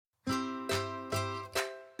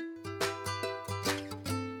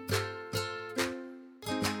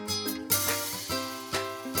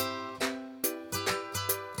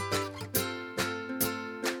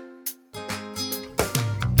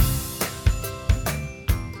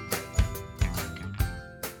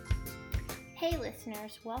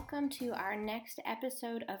listeners, welcome to our next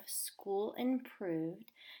episode of School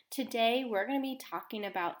Improved. Today we're going to be talking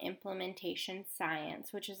about implementation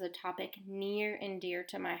science, which is a topic near and dear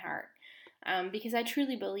to my heart. Because I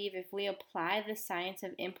truly believe if we apply the science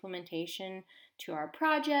of implementation to our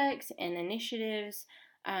projects and initiatives,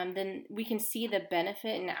 then we can see the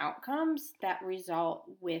benefit and outcomes that result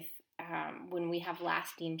with when we have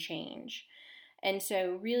lasting change. And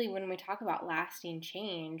so really when we talk about lasting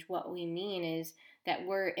change, what we mean is that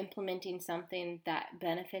we're implementing something that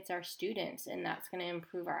benefits our students, and that's going to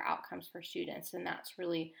improve our outcomes for students. And that's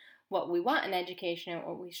really what we want in education and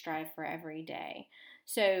what we strive for every day.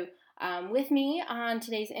 So with me on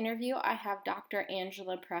today's interview, I have Dr.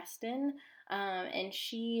 Angela Preston, and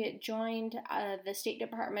she joined the State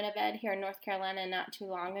Department of Ed here in North Carolina not too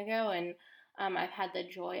long ago, and I've had the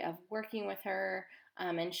joy of working with her.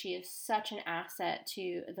 And she is such an asset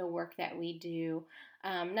to the work that we do,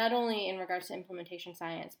 not only in regards to implementation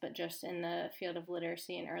science, but just in the field of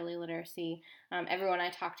literacy and early literacy. Everyone I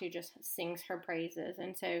talk to just sings her praises.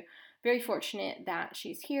 And so very fortunate that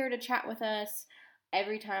she's here to chat with us.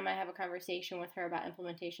 Every time I have a conversation with her about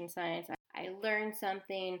implementation science, I learn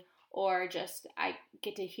something, or just I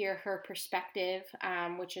get to hear her perspective,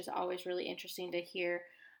 which is always really interesting to hear.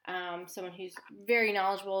 Someone who's very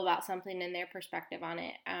knowledgeable about something and their perspective on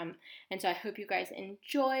it. And so I hope you guys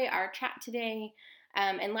enjoy our chat today.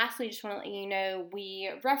 And lastly, just want to let you know, we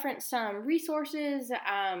reference some resources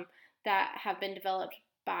that have been developed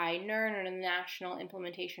by NERN, or the National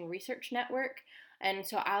Implementation Research Network. And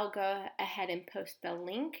so I'll go ahead and post the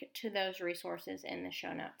link to those resources in the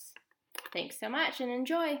show notes. Thanks so much and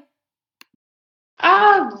enjoy.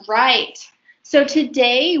 All right. So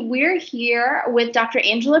today we're here with Dr.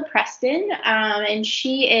 Angela Preston, and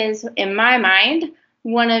she is, in my mind,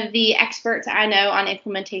 one of the experts I know on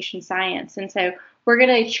implementation science. And so we're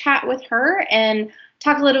going to chat with her and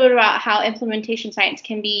talk a little bit about how implementation science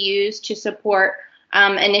can be used to support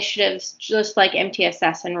initiatives just like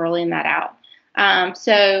MTSS and rolling that out.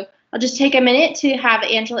 So I'll just take a minute to have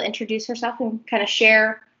Angela introduce herself and kind of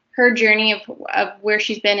share her journey of where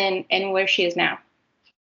she's been and where she is now.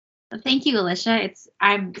 Thank you, Alicia.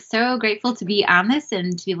 I'm so grateful to be on this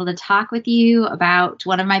and to be able to talk with you about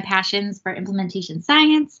one of my passions for implementation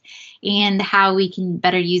science and how we can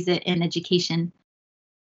better use it in education.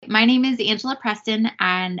 My name is Angela Preston,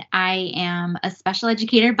 and I am a special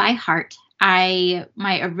educator by heart. My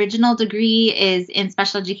original degree is in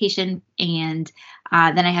special education, and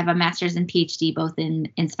then I have a master's and PhD both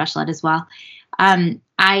in special ed as well.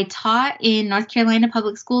 I taught in North Carolina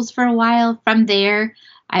public schools for a while. From there,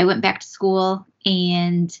 I went back to school,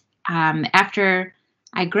 and after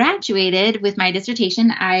I graduated with my dissertation,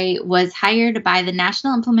 I was hired by the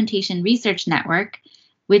National Implementation Research Network,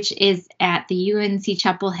 which is at the UNC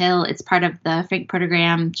Chapel Hill. It's part of the Frank Porter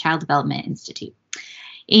Graham Child Development Institute.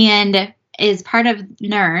 And as part of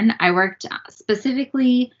NERN, I worked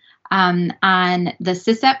specifically on the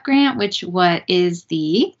SISEP grant, which is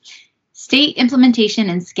the State Implementation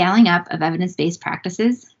and Scaling Up of Evidence-Based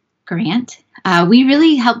Practices grant. We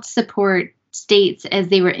really helped support states as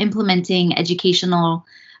they were implementing educational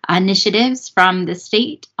initiatives from the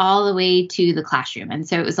state all the way to the classroom. And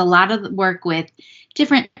so it was a lot of work with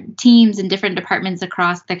different teams and different departments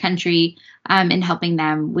across the country in helping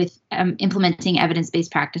them with implementing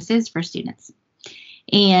evidence-based practices for students.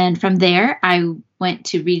 And from there, I went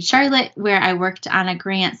to Reed Charlotte, where I worked on a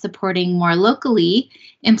grant supporting more locally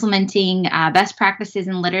implementing best practices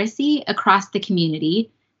in literacy across the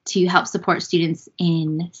community to help support students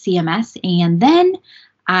in CMS. And then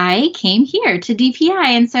I came here to DPI.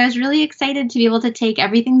 And so I was really excited to be able to take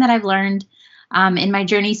everything that I've learned in my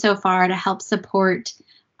journey so far to help support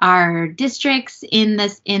our districts in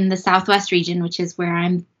the Southwest region, which is where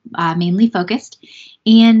I'm mainly focused,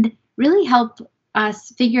 and really help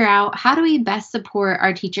us figure out how do we best support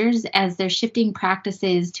our teachers as they're shifting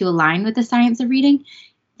practices to align with the science of reading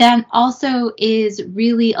that also is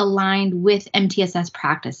really aligned with MTSS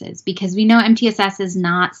practices, because we know MTSS is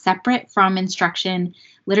not separate from instruction.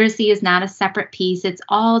 Literacy is not a separate piece. It's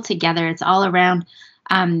all together. It's all around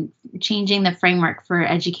changing the framework for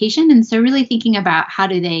education. And so really thinking about how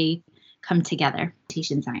do they come together,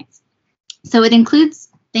 implementation science. So it includes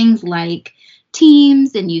things like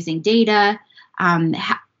teams and using data,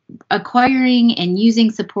 acquiring and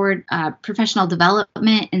using support, professional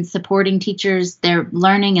development and supporting teachers, their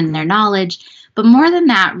learning and their knowledge. But more than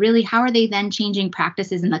that, really, how are they then changing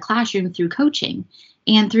practices in the classroom through coaching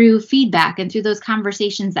and through feedback and through those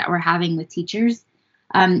conversations that we're having with teachers?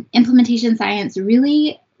 Implementation science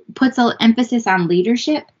really puts an emphasis on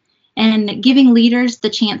leadership and giving leaders the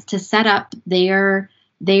chance to set up their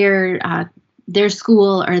their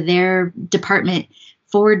school or their department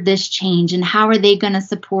for this change, and how are they going to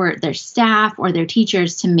support their staff or their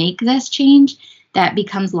teachers to make this change that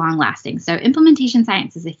becomes long lasting. So implementation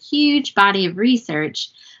science is a huge body of research,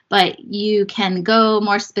 but you can go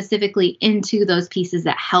more specifically into those pieces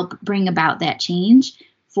that help bring about that change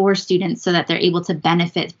for students so that they're able to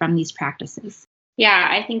benefit from these practices. Yeah,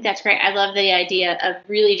 I think that's great. I love the idea of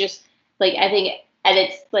really just like, I think at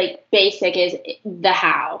its like basic is the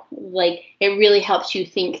how. Like it really helps you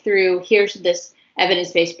think through, here's this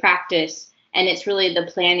evidence-based practice, and it's really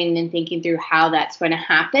the planning and thinking through how that's going to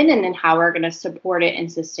happen and then how we're going to support it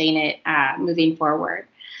and sustain it moving forward.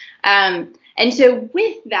 And so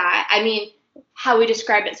with that, I mean, how we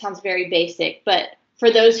describe it sounds very basic, but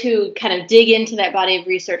for those who kind of dig into that body of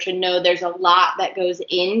research and know there's a lot that goes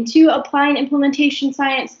into applying implementation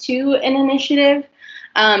science to an initiative.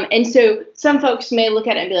 And so some folks may look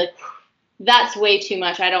at it and be like, that's way too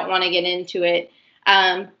much. I don't want to get into it.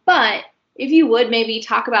 But if you would maybe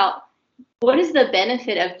talk about what is the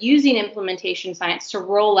benefit of using implementation science to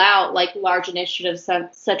roll out like large initiatives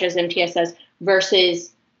such as MTSS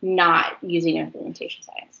versus not using implementation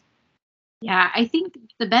science? Yeah, I think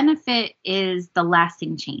the benefit is the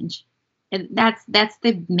lasting change. That's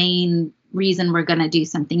the main reason we're going to do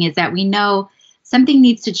something, is that we know something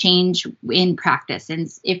needs to change in practice.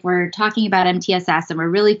 And if we're talking about MTSS and we're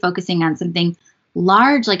really focusing on something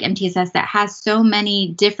large like MTSS that has so many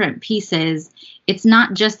different pieces, it's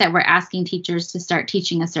not just that we're asking teachers to start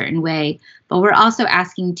teaching a certain way, but we're also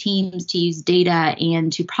asking teams to use data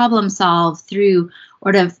and to problem solve through,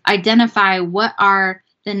 or to identify what are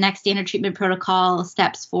the next standard treatment protocol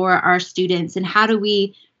steps for our students, and how do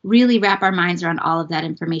we really wrap our minds around all of that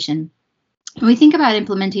information. When we think about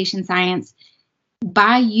implementation science,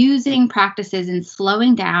 by using practices and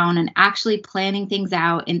slowing down and actually planning things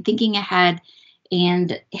out and thinking ahead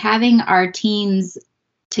and having our teams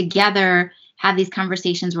together have these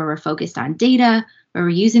conversations where we're focused on data, where we're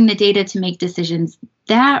using the data to make decisions,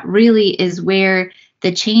 that really is where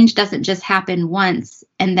the change doesn't just happen once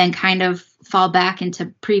and then kind of fall back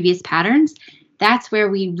into previous patterns. That's where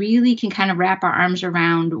we really can kind of wrap our arms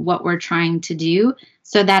around what we're trying to do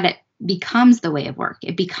so that it becomes the way of work.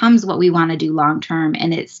 It becomes what we want to do long term,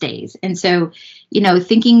 and it stays. And so,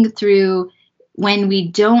 thinking through, when we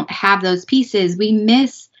don't have those pieces, we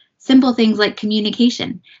miss simple things like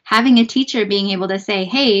communication. Having a teacher being able to say,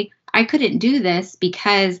 hey, I couldn't do this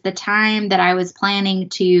because the time that I was planning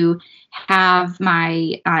to have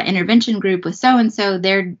my intervention group with so-and-so,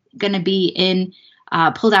 they're going to be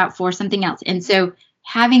pulled out for something else. And so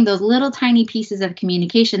having those little tiny pieces of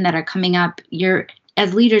communication that are coming up, you're,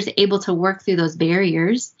 as leaders, able to work through those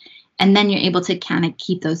barriers, and then you're able to kind of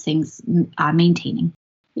keep those things maintaining.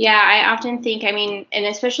 Yeah, I often think, and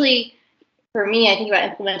especially for me, I think about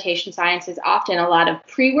implementation science is often a lot of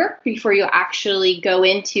pre-work before you actually go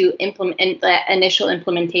into implement the initial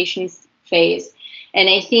implementation phase. And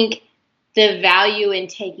I think the value in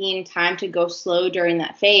taking time to go slow during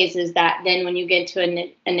that phase is that then when you get to an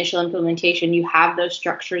initial implementation, you have those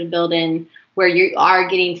structures built in where you are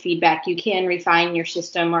getting feedback. You can refine your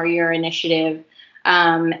system or your initiative,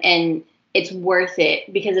 and it's worth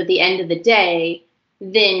it, because at the end of the day,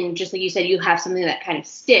 then just like you said, you have something that kind of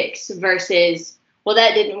sticks versus, well,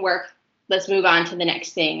 that didn't work, let's move on to the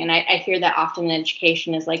next thing. And I hear that often in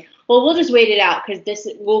education is like, well, we'll just wait it out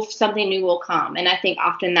because something new will come. And I think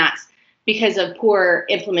often that's because of poor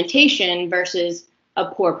implementation versus a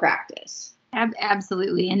poor practice.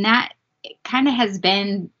 Absolutely. And that kind of has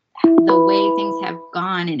been the way things have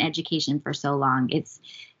gone in education for so long. It's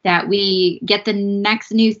that we get the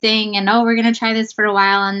next new thing and, we're going to try this for a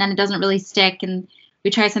while, and then it doesn't really stick, and we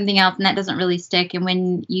try something else and that doesn't really stick. And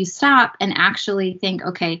when you stop and actually think,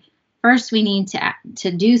 okay, first we need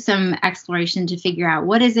to do some exploration to figure out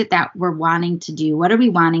what is it that we're wanting to do, what are we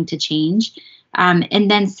wanting to change, and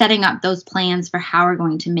then setting up those plans for how we're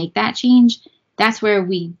going to make that change. That's where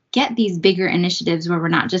we get these bigger initiatives where we're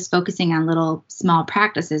not just focusing on little small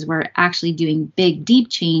practices. We're actually doing big, deep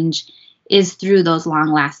change is through those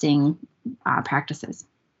long-lasting practices.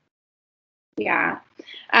 Yeah.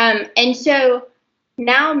 And so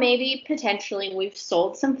now maybe potentially we've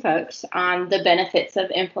sold some folks on the benefits of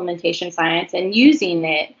implementation science and using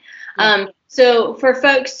it. So for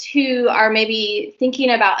folks who are maybe thinking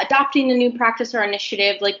about adopting a new practice or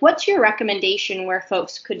initiative, like what's your recommendation where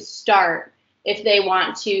folks could start if they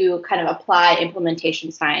want to kind of apply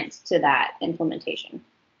implementation science to that implementation?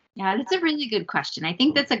 Yeah, that's a really good question. I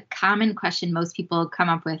think that's a common question most people come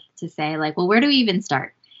up with to say, like, well, where do we even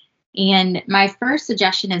start? And my first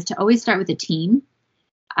suggestion is to always start with a team.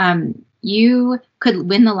 you could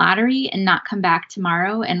win the lottery and not come back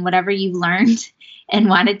tomorrow, and whatever you've learned and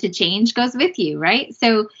wanted to change goes with you, right?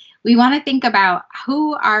 So we want to think about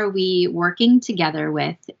who are we working together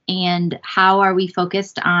with and how are we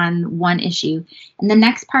focused on one issue. And the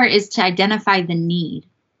next part is to identify the need.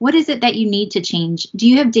 What is it that you need to change? Do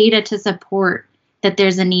you have data to support that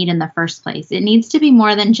there's a need in the first place? It needs to be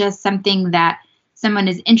more than just something that someone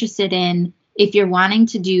is interested in. If you're wanting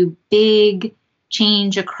to do big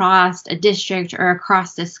change across a district or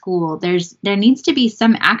across a school, there needs to be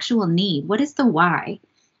some actual need. What is the why?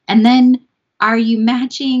 And then are you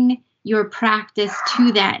matching your practice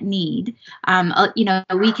to that need?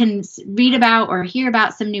 We can read about or hear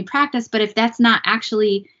about some new practice, but if that's not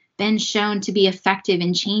actually been shown to be effective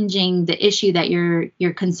in changing the issue that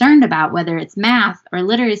you're concerned about, whether it's math or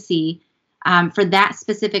literacy, for that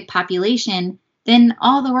specific population, then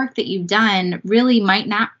all the work that you've done really might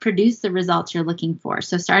not produce the results you're looking for.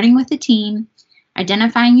 So starting with the team,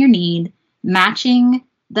 identifying your need, matching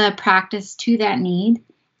the practice to that need,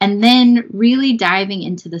 and then really diving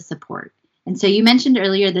into the support. And so you mentioned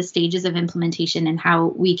earlier the stages of implementation and how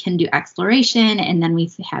we can do exploration and then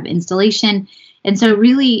we have installation. And so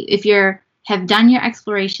really, if you have done your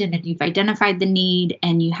exploration and you've identified the need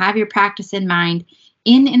and you have your practice in mind,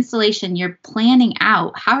 in installation, you're planning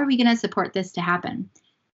out, how are we going to support this to happen?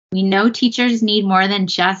 We know teachers need more than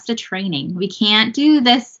just a training. We can't do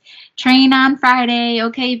this train on Friday.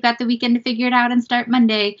 Okay, you've got the weekend to figure it out and start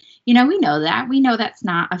Monday. We know that. We know that's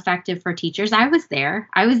not effective for teachers. I was there.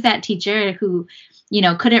 I was that teacher who,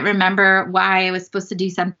 couldn't remember why I was supposed to do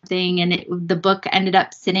something. And the book ended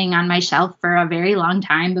up sitting on my shelf for a very long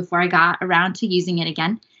time before I got around to using it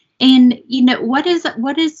again. And, what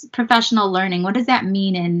is professional learning? What does that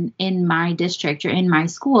mean in my district or in my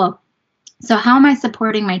school? So how am I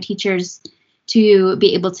supporting my teachers to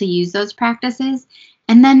be able to use those practices?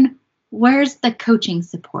 And then where's the coaching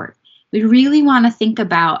support? We really want to think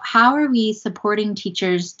about how are we supporting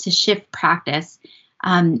teachers to shift practice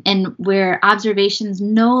and where observations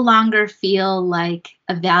no longer feel like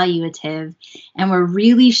evaluative. And we're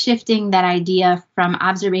really shifting that idea from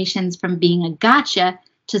observations from being a gotcha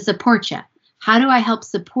to support you. How do I help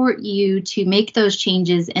support you to make those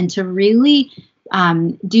changes and to really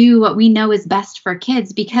do what we know is best for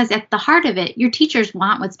kids? Because at the heart of it, your teachers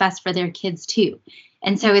want what's best for their kids too.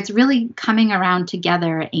 And so it's really coming around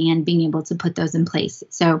together and being able to put those in place.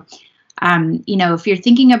 So, if you're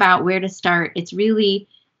thinking about where to start, it's really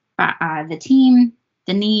the team,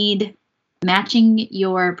 the need, matching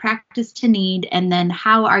your practice to need, and then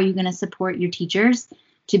how are you going to support your teachers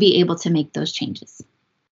to be able to make those changes?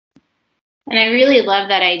 And I really love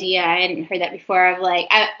that idea. I hadn't heard that before of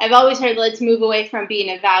I've always heard let's move away from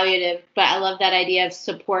being evaluative, but I love that idea of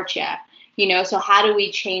support you, so how do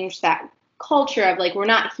we change that culture of we're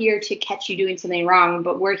not here to catch you doing something wrong,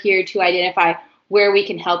 but we're here to identify where we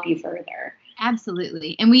can help you further.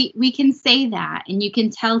 Absolutely. And we can say that and you can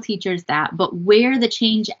tell teachers that, but where the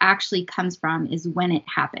change actually comes from is when it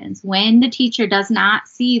happens. When the teacher does not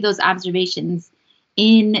see those observations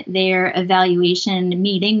in their evaluation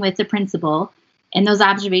meeting with the principal, and those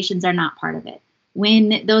observations are not part of it.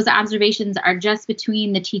 When those observations are just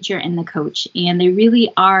between the teacher and the coach, and they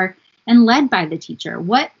really are and led by the teacher.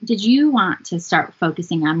 What did you want to start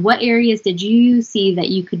focusing on? What areas did you see that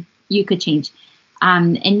you could change?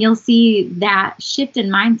 And you'll see that shift in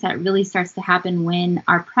mindset really starts to happen when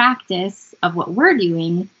our practice of what we're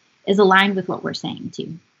doing is aligned with what we're saying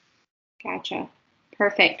too. Gotcha.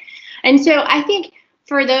 Perfect. And so I think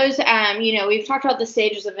for those, we've talked about the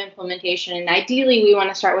stages of implementation, and ideally we want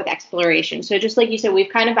to start with exploration. So just like you said,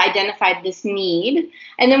 we've kind of identified this need,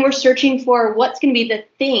 and then we're searching for what's going to be the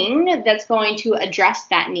thing that's going to address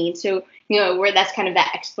that need. So, where that's kind of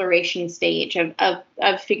that exploration stage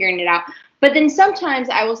of figuring it out. But then sometimes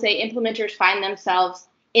I will say implementers find themselves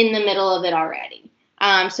in the middle of it already.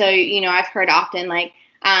 So, I've heard often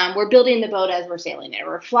we're building the boat as we're sailing it,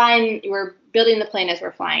 or we're building the plane as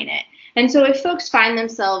we're flying it. And so if folks find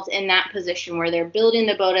themselves in that position where they're building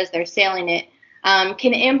the boat as they're sailing it,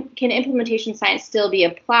 can implementation science still be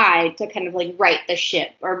applied to kind of right the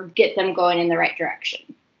ship or get them going in the right direction?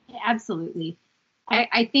 Absolutely.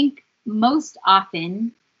 I think most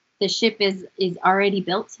often the ship is already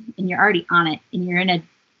built and you're already on it and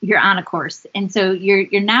you're on a course. And so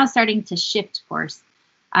you're now starting to shift course.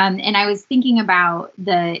 And I was thinking about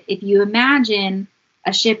if you imagine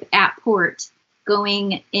a ship at port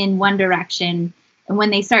going in one direction, and when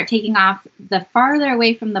they start taking off, the farther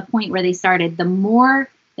away from the point where they started, the more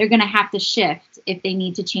they're going to have to shift if they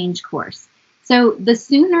need to change course. So the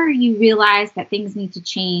sooner you realize that things need to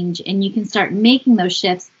change and you can start making those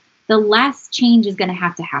shifts, the less change is going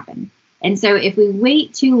to happen. And so if we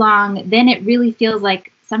wait too long, then it really feels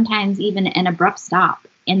like sometimes even an abrupt stop.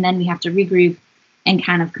 And then we have to regroup and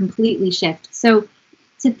kind of completely shift. So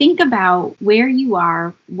to think about where you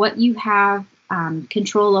are, what you have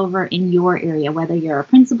control over in your area, whether you're a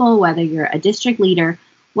principal, whether you're a district leader,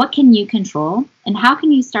 what can you control and how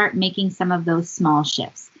can you start making some of those small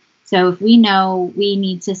shifts? So if we know we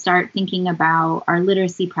need to start thinking about our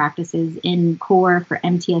literacy practices in core for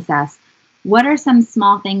MTSS, what are some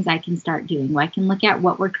small things I can start doing? Well, I can look at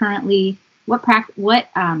what we're currently, what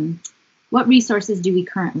resources do we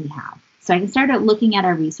currently have? So I can start looking at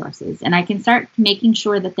our resources and I can start making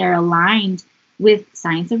sure that they're aligned with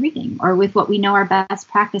science of reading or with what we know are best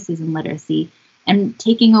practices in literacy and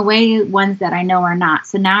taking away ones that I know are not.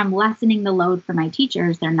 So now I'm lessening the load for my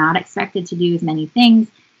teachers. They're not expected to do as many things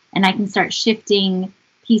and I can start shifting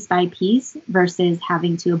piece by piece versus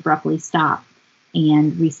having to abruptly stop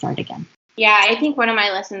and restart again. Yeah, I think one of my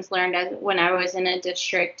lessons learned when I was in a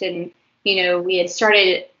district and, we had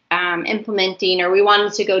started implementing, or we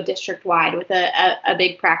wanted to go district wide with a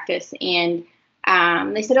big practice. And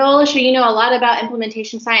they said, "Oh, Alicia, you know a lot about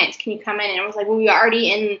implementation science. Can you come in?" And I was like, "Well, we were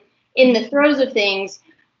already in the throes of things,"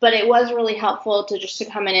 but it was really helpful to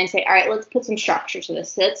come in and say, "All right, let's put some structure to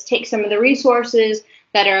this. Let's take some of the resources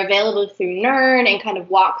that are available through NERN and kind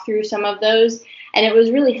of walk through some of those." And it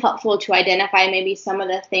was really helpful to identify maybe some of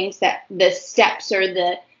the things that the steps or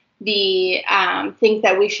the things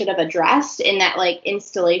that we should have addressed in that like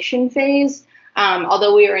installation phase.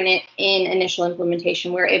 Although we were in initial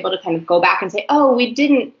implementation, we were able to kind of go back and say, "Oh, we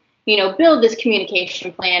didn't, build this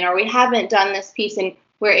communication plan, or we haven't done this piece," and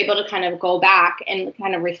we're able to kind of go back and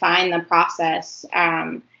kind of refine the process.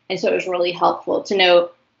 And so it was really helpful to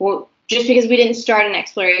know, well, just because we didn't start an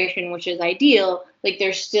exploration, which is ideal, like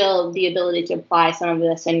there's still the ability to apply some of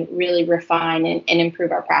this and really refine and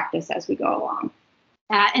improve our practice as we go along.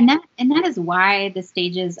 And that is why the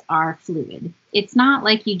stages are fluid. It's not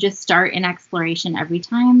like you just start an exploration every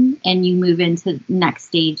time and you move into the next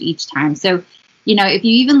stage each time. So, if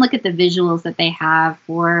you even look at the visuals that they have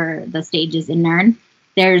for the stages in NERN,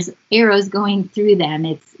 there's arrows going through them.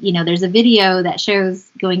 It's, there's a video that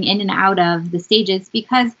shows going in and out of the stages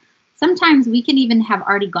because sometimes we can even have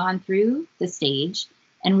already gone through the stage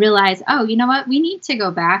and realize, oh, you know what, we need to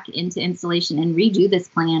go back into installation and redo this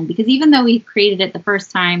plan because even though we've created it the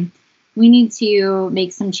first time, we need to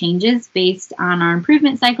make some changes based on our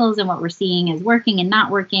improvement cycles and what we're seeing is working and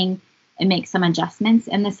not working and make some adjustments.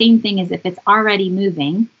 And the same thing is if it's already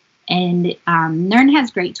moving. And NERN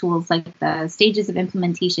has great tools like the stages of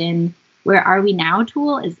implementation. Where Are We Now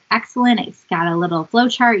tool is excellent. It's got a little flow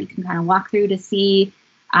chart you can kind of walk through to see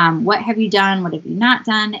what have you done, what have you not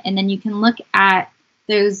done, and then you can look at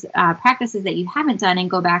those practices that you haven't done and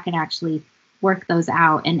go back and actually work those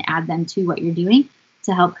out and add them to what you're doing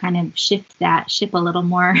to help kind of shift that ship a little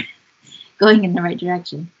more going in the right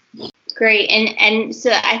direction. Great. And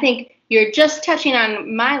so I think you're just touching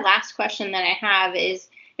on my last question that I have is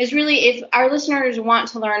really if our listeners want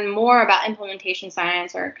to learn more about implementation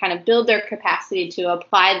science or kind of build their capacity to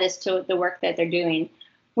apply this to the work that they're doing,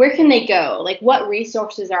 where can they go? Like what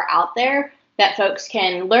resources are out there that folks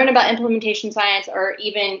can learn about implementation science, or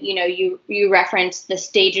even, you referenced the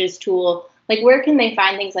stages tool, like where can they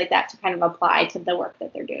find things like that to kind of apply to the work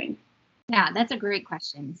that they're doing? Yeah, that's a great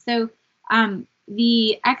question. So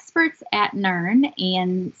the experts at NERN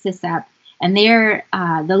and CSEP, and they're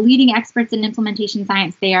the leading experts in implementation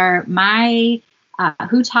science. They are my,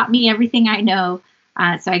 who taught me everything I know.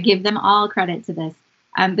 So I give them all credit to this.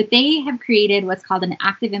 But they have created what's called an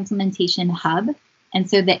active implementation hub. And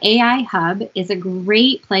so the AI hub is a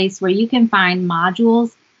great place where you can find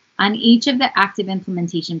modules on each of the active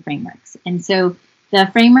implementation frameworks. And so the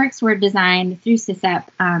frameworks were designed through CSEP,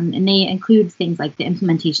 and they include things like the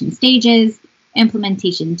implementation stages,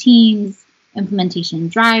 implementation teams, implementation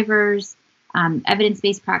drivers,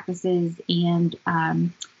 evidence-based practices, and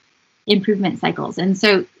improvement cycles. And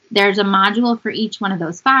so there's a module for each one of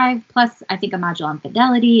those 5, plus I think a module on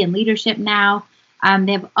fidelity and leadership now.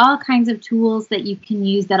 They have all kinds of tools that you can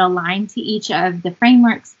use that align to each of the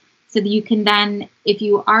frameworks so that you can then, if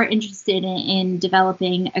you are interested in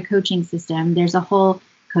developing a coaching system, there's a whole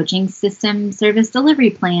coaching system service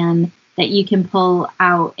delivery plan that you can pull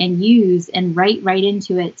out and use and write right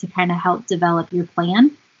into it to kind of help develop your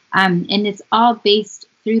plan. And it's all based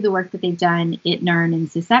through the work that they've done at NERN and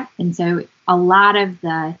CSEP. And so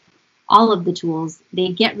all of the tools, they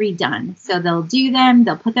get redone. So they'll do them,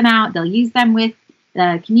 they'll put them out, they'll use them with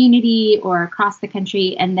the community or across the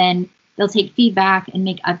country, and then they'll take feedback and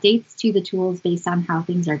make updates to the tools based on how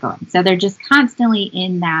things are going. So they're just constantly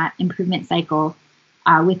in that improvement cycle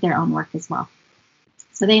with their own work as well.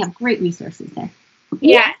 So they have great resources there.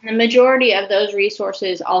 Yeah, and the majority of those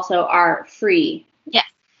resources also are free. Yes.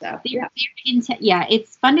 So, yeah,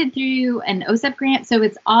 it's funded through an OSEP grant, so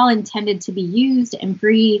it's all intended to be used and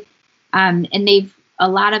free. And a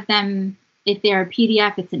lot of them, if they're a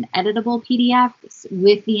PDF, it's an editable PDF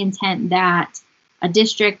with the intent that a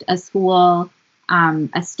district, a school,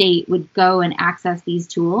 a state would go and access these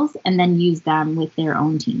tools and then use them with their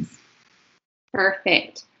own teams.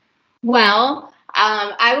 Perfect. Well,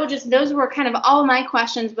 those were kind of all my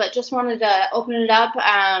questions, but just wanted to open it up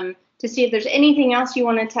to see if there's anything else you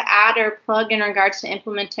wanted to add or plug in regards to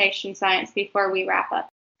implementation science before we wrap up.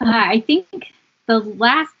 I think the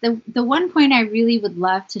one point I really would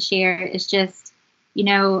love to share is just,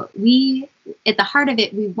 we, at the heart of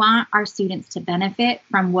it, we want our students to benefit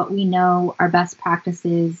from what we know are best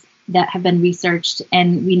practices that have been researched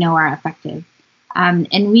and we know are effective.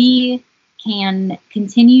 And we can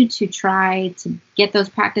continue to try to get those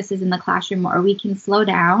practices in the classroom, or we can slow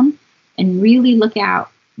down and really look at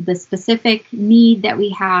the specific need that we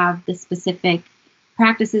have, the specific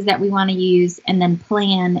practices that we want to use, and then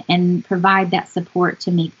plan and provide that support to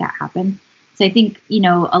make that happen. So I think,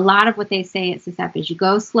 a lot of what they say at SISEP is you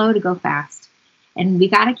go slow to go fast. And we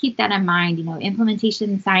got to keep that in mind.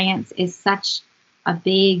 Implementation science is such a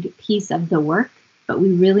big piece of the work, but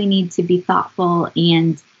we really need to be thoughtful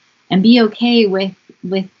and be okay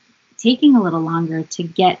with taking a little longer to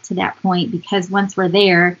get to that point, because once we're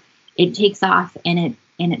there, it takes off and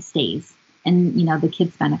it stays, and the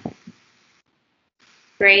kids benefit.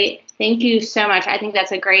 Great. Thank you so much. I think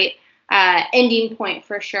that's a great ending point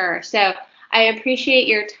for sure. So I appreciate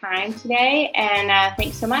your time today, and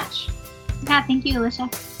thanks so much. Yeah, thank you, Alicia.